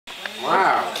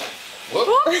Wow.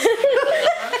 Whoops.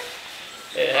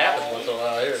 It happens once in a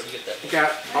while. Here, get that.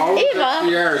 Got all the Eva.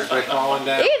 yards by falling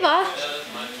down. Eva,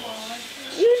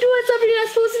 you doing something you're not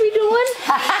supposed to be doing?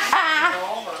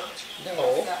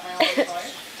 No.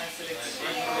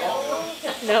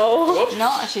 No. No,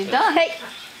 she's done. Hey.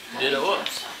 Did it,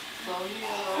 whoops.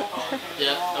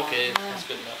 Yeah, okay, that's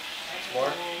good enough.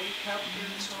 More?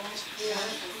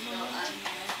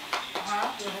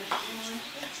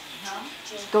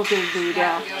 Go get it, dude.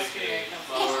 Yeah.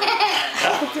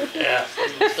 Yeah,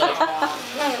 good stuff.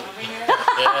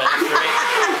 Yeah, that's great.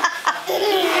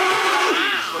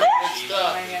 Good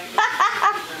stuff.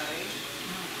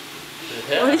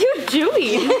 What are you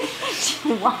doing?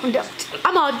 She wound up.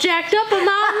 I'm all jacked up on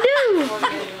Mountain Dew.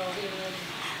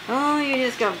 Oh, you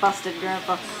just got busted,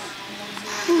 Grandpa.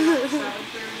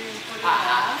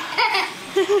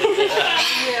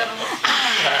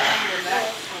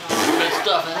 Good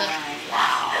stuff, isn't it?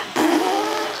 Wow.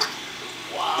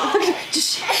 Wow.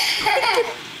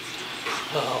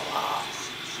 Oh, wow.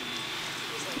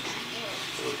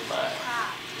 Look at my.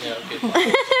 Yeah, good.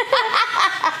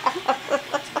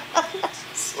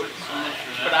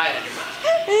 Put eye on your mind.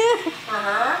 For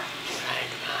her?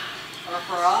 Or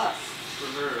for us? For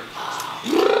her.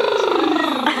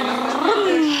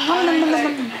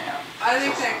 I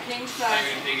think that king size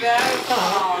bed is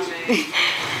on me.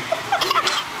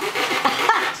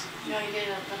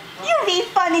 You be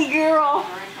funny, girl.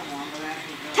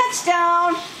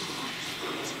 Touchdown.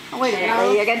 Oh, wait a minute,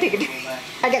 lady.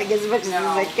 I gotta get as much as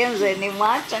I can so I ain't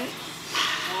watching.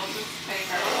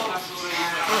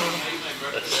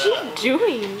 That's, What are you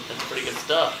doing? that's pretty good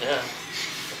stuff, yeah.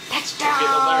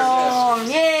 Touchdown.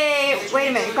 Yay. Wait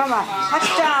a minute. Come on.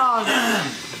 Touchdown.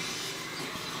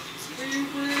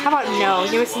 How about no?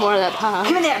 Give me some more of that pop.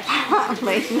 Give me that pop,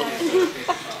 lady.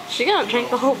 She gonna drink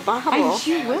the whole bottle.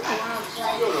 She will.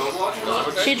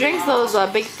 She drinks those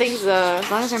big things, As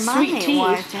long as her mom sweet ain't tea.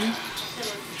 watching.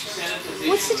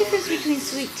 What's the difference between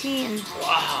sweet tea and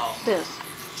Wow. this?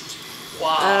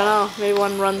 Wow. I don't know. Maybe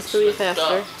one runs through you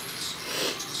faster.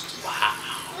 Wow.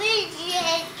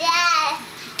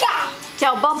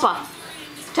 Tell Bumpa.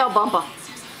 Tell Bumpa.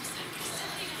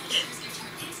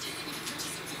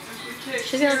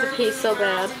 She's gonna have to pee so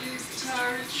bad.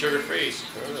 Sugar free.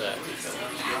 Remember that.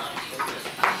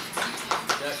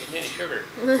 Not getting any sugar.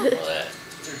 All that.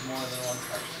 There's more than one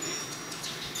car seat.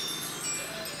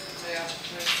 Yeah.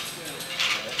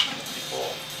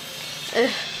 Full.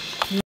 Ugh.